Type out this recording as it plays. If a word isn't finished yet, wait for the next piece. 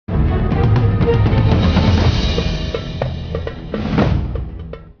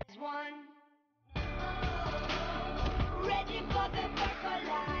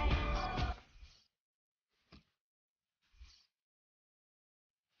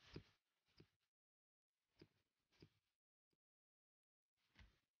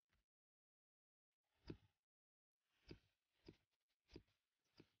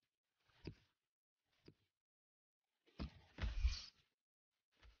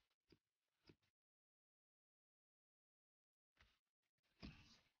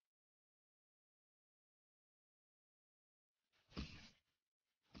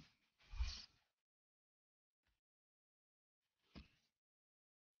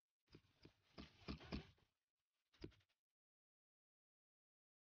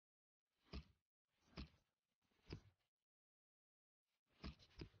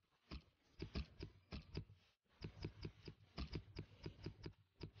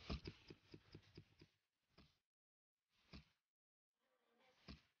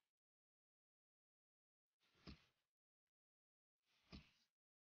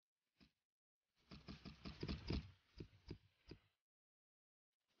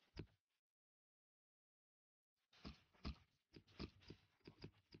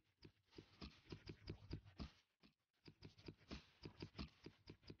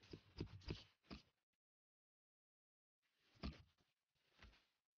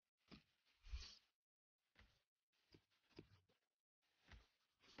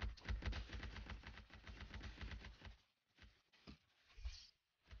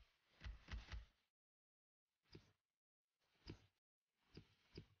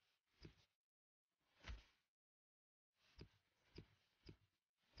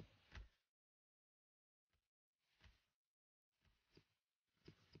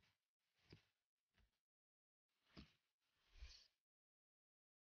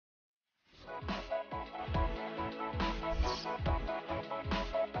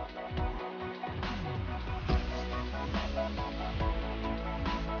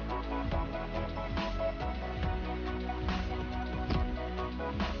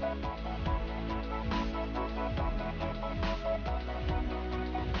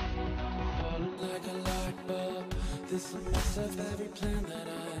This a mess of every plan that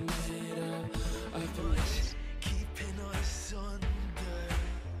I made up. I've been keeping us under.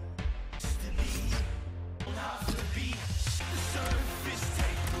 Still don't have to be the surface,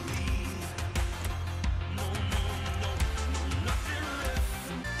 take the lead. No, no, no, no, nothing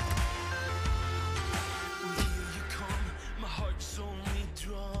left. Here you come, my heart's only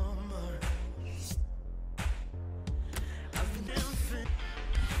drama. I've never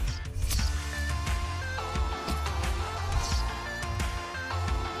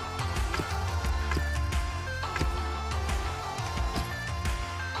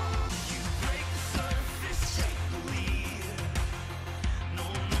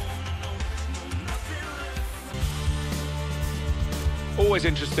Always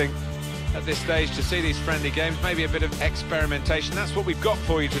interesting at this stage to see these friendly games, maybe a bit of experimentation. That's what we've got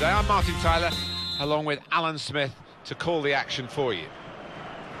for you today. I'm Martin Tyler, along with Alan Smith, to call the action for you.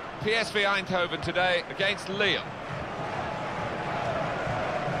 PSV Eindhoven today against Lille.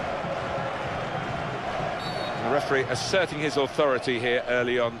 And the referee asserting his authority here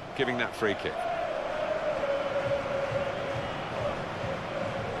early on, giving that free kick.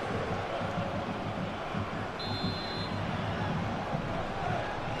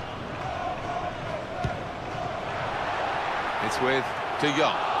 It's with De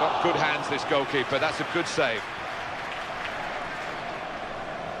Jong. Got good hands, this goalkeeper. That's a good save.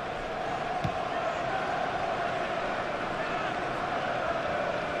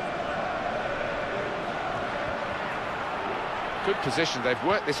 Good position. They've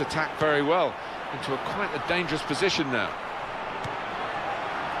worked this attack very well into quite a dangerous position now.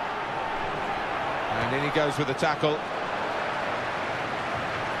 And in he goes with the tackle.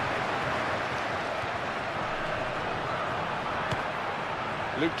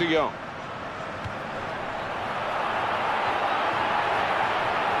 Luke De Jong.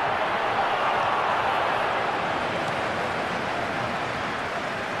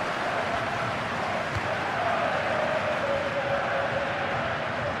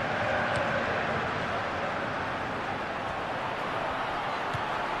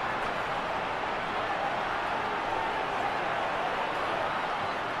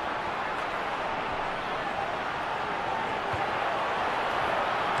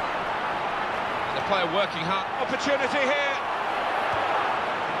 Player working hard. Opportunity here.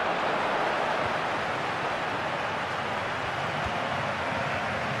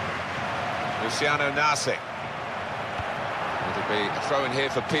 Luciano Nasi. It'll be a throw in here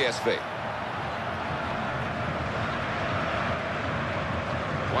for PSV.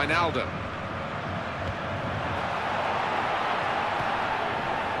 Wijnaldum.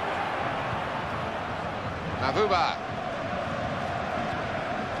 Mavuba.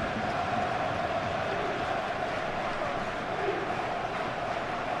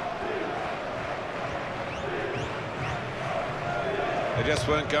 They just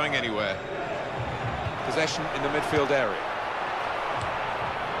weren't going anywhere. Possession in the midfield area.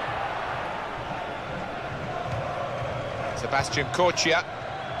 Sebastian Corchia.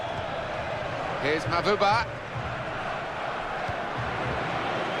 Here's Mavuba.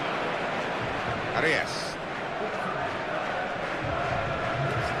 Arias.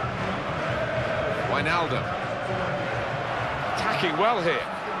 Wijnaldum. Attacking well here.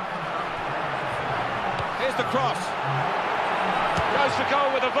 Here's the cross. Goes for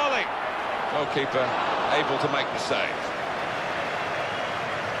goal with a volley. Goalkeeper able to make the save.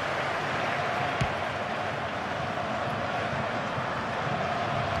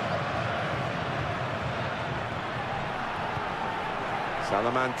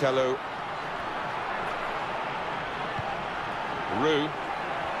 Salaman Kalou. Roux.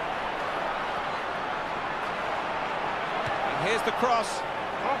 And here's the cross.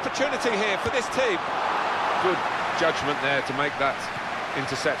 Opportunity here for this team. Good judgment there to make that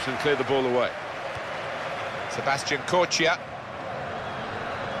interception and clear the ball away. Sebastian Corchia.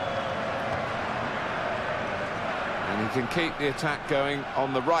 And he can keep the attack going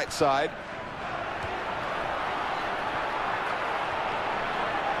on the right side.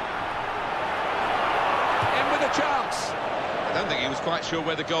 In with a chance. I don't think he was quite sure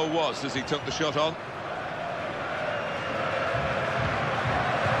where the goal was as he took the shot on.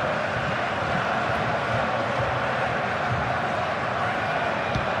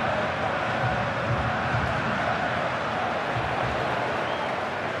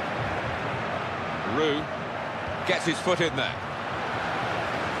 Roux gets his foot in there.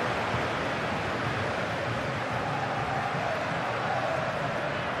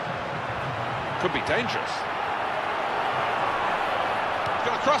 Could be dangerous. He's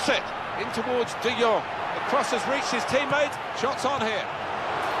going to cross it in towards De Jong. The cross has reached his teammate. Shots on here.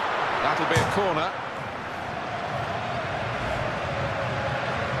 That'll be a corner.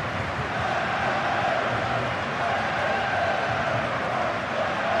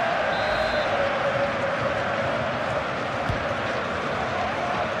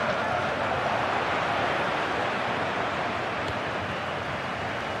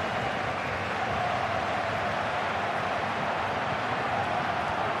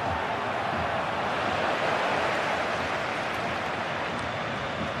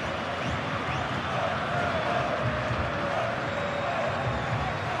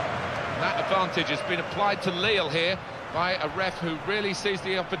 advantage has been applied to Lille here by a ref who really sees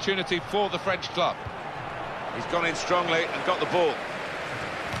the opportunity for the French club. He's gone in strongly and got the ball.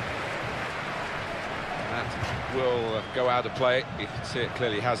 That will go out of play. You can see it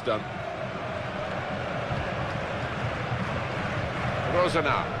clearly has done.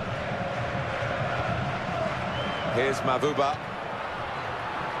 Rosana. Here's Mavuba.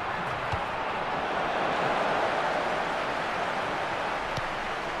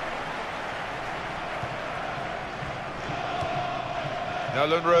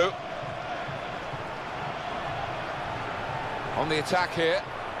 Nolanru. On the attack here.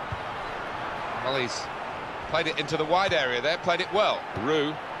 Well, he's played it into the wide area there, played it well.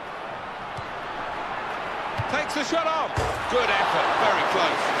 Roux. Takes the shot on. Good effort, very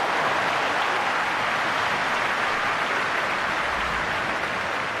close.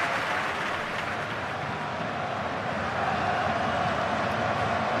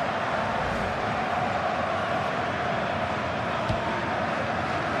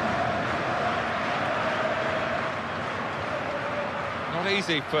 Not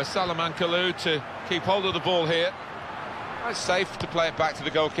easy for Salomon Kalou to keep hold of the ball here. It's safe to play it back to the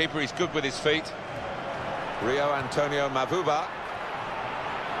goalkeeper. He's good with his feet. Rio Antonio Mavuba.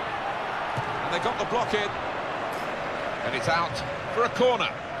 And they got the block in. And it's out for a corner.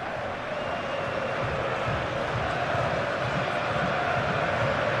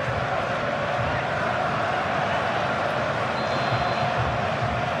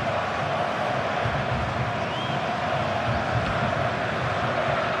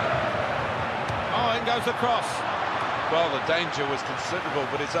 Oh, in goes the cross. Well, the danger was considerable,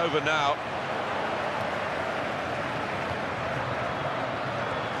 but it's over now.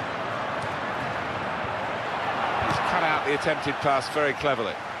 Cut out the attempted pass very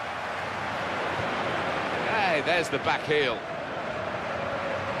cleverly. Hey, there's the back heel.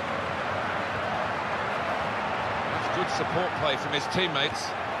 That's good support play from his teammates.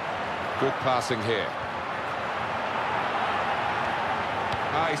 Good passing here.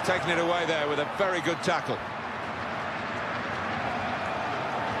 Ah, he's taken it away there with a very good tackle.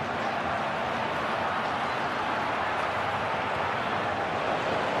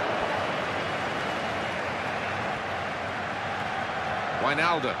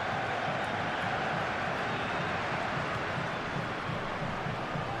 Wijnaldum.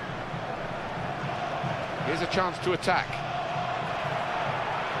 Here's a chance to attack.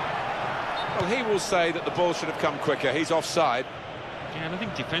 Well, he will say that the ball should have come quicker. He's offside. Yeah, and I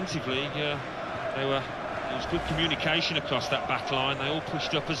think defensively, there was good communication across that back line. They all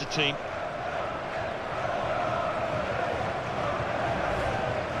pushed up as a team.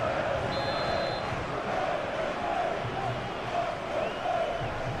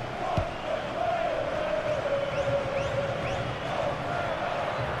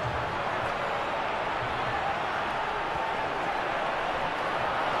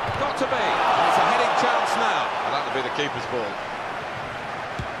 Got to be. It's a heading chance now. And that'll be the keeper's ball.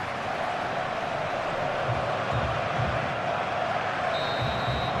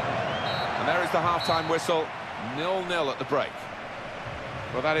 And there is the half-time whistle. 0-0 at the break.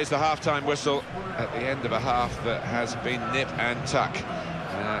 Well, that is the half-time whistle at the end of a half that has been nip and tuck.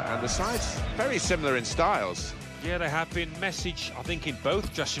 And the sides very similar in styles. Yeah, they have been. Message, I think, in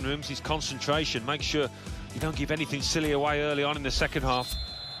both dressing rooms is concentration. Make sure you don't give anything silly away early on in the second half.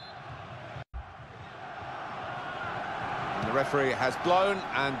 The referee has blown,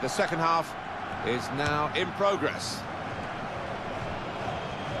 and the second half is now in progress.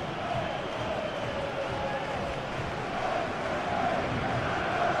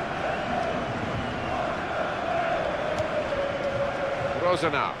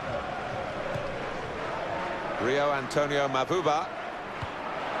 Rosana. Rio Antonio Mavuba.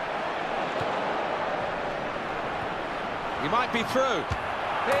 He might be through.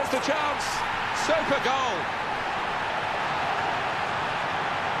 Here's the chance. Super goal.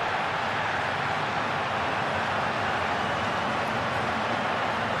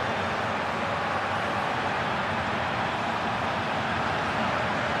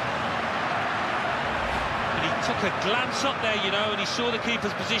 Took a glance up there, and he saw the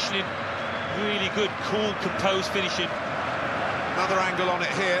keeper's positioning. Really good, cool, composed finishing. Another angle on it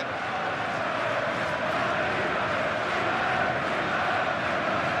here.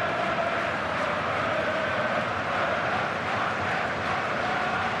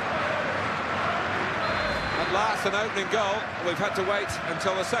 At last, an opening goal. We've had to wait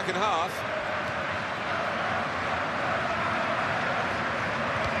until the second half.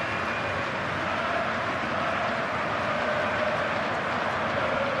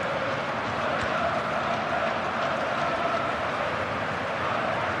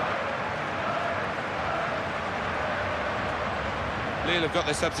 Lille have got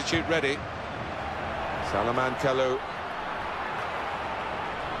their substitute ready. Salaman Kalou.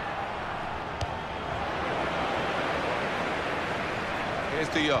 Here's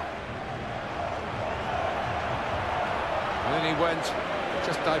De Jong. And then he went,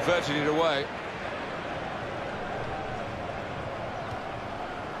 just diverted it away.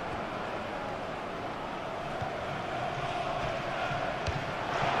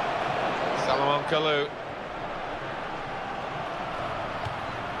 Salaman Kalou.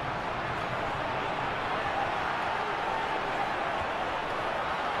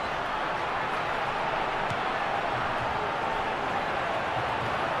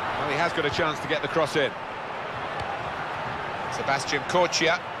 Well, he has got a chance to get the cross in. Sebastian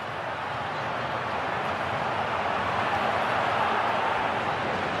Corchia.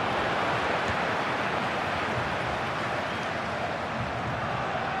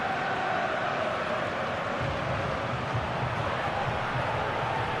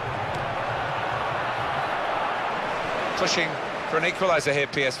 Pushing for an equaliser here,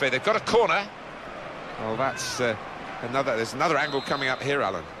 PSV. They've got a corner. Well, that's there's another angle coming up here,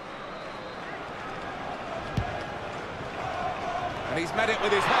 Alan. And he's met it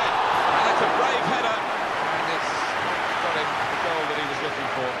with his head. And it's a brave header. And it's got him the goal that he was looking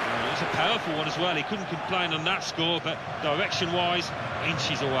for. It's a powerful one as well. He couldn't complain on that score, but direction-wise,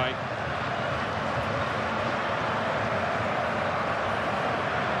 inches away.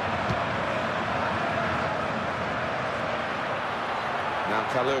 Now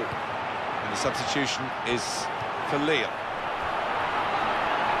Kalou, and the substitution is for Lille.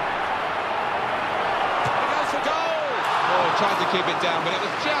 He goes for goal! Oh, tried to keep it down, but it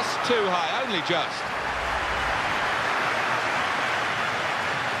was just too high, only just.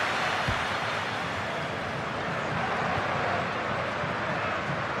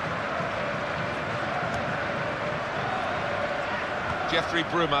 Jeffrey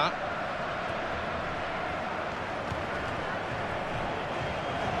Bruma.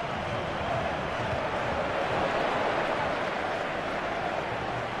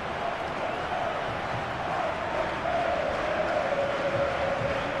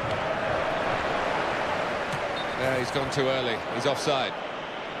 Yeah, he's gone too early. He's offside.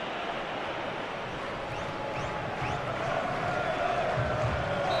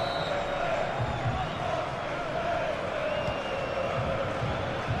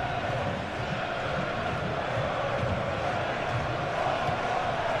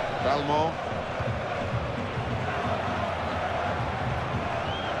 Balmont.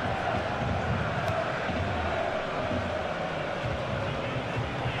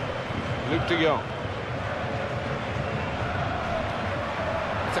 Luke De Jong.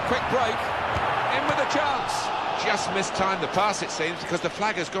 It's a quick break, in with a chance. Just mistimed the pass, it seems, because the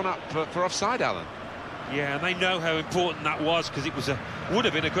flag has gone up for offside, Alan. Yeah, and they know how important that was, because it would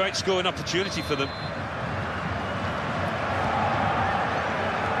have been a great scoring opportunity for them.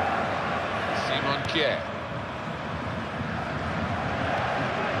 Simon Kier.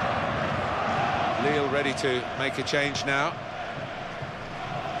 Lille ready to make a change now.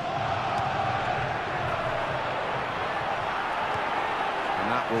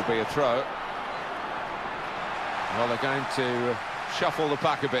 That will be a throw. Well, they're going to shuffle the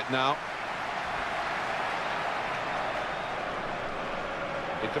pack a bit now.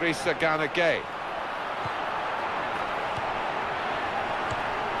 Idrissa Gana Gueye.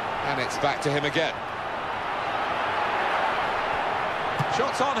 And it's back to him again.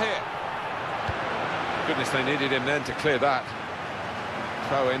 Shots on here. Goodness, they needed him then to clear that.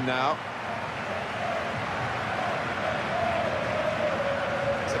 Throw in now.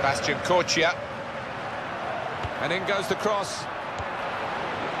 Sebastian Corchia. And in goes the cross.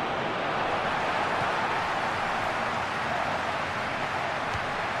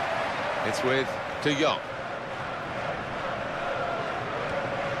 It's with De Jong.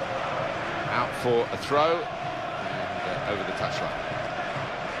 Out for a throw. And over the touchline.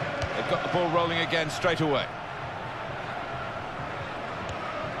 They've got the ball rolling again straight away.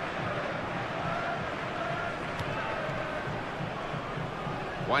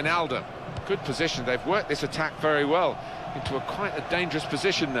 Wijnaldum, good position. They've worked this attack very well into quite a dangerous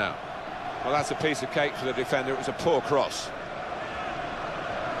position now. Well, that's a piece of cake for the defender. It was a poor cross.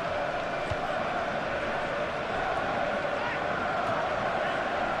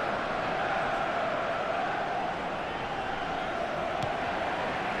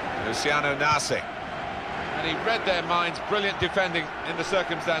 Luciano Nasi. And he read their minds. Brilliant defending in the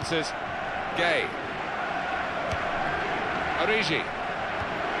circumstances. Gueye. Origi.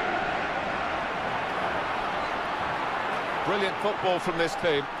 Brilliant football from this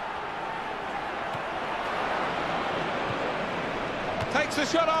team. Takes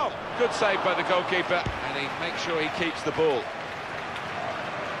the shot on. Good save by the goalkeeper, and he makes sure he keeps the ball.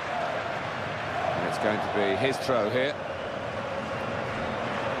 And it's going to be his throw here.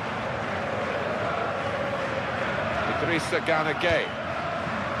 Idrissa Gana Gueye.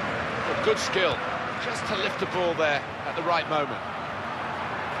 Good skill, just to lift the ball there at the right moment.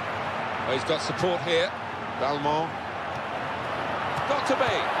 Well, he's got support here. Balmont. Got to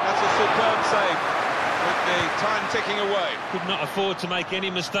be. That's a superb save with the time ticking away. Could not afford to make any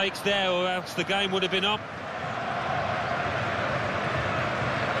mistakes there, or else the game would have been up.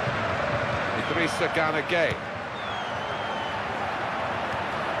 Idrissa Gana Gueye.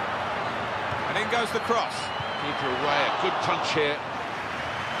 And in goes the cross. Keeper away, a good punch here.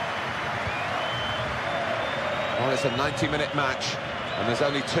 Well, it's a 90-minute match, and there's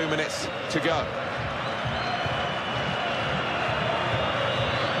only 2 minutes to go.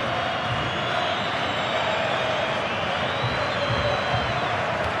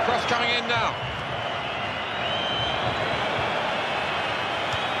 Cross coming in now.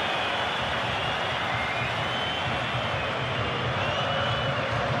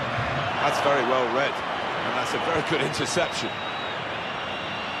 That's very well read, and that's a very good interception.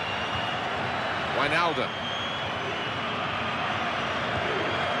 Wijnaldum.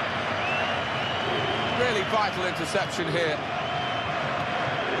 Really vital interception here.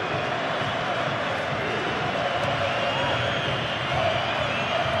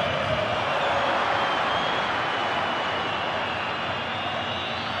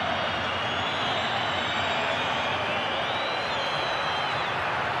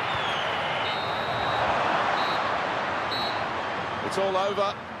 It's all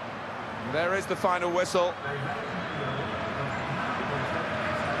over. There is the final whistle.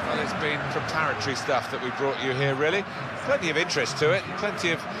 Well, it's been preparatory stuff that we brought you here, really. Plenty of interest to it,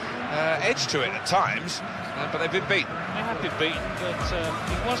 plenty of edge to it at times, but they've been beaten. They have been beaten, but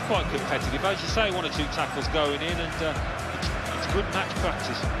it was quite competitive. As you say, 1 or 2 tackles going in, and it's good match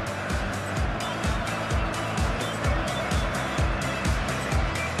practice.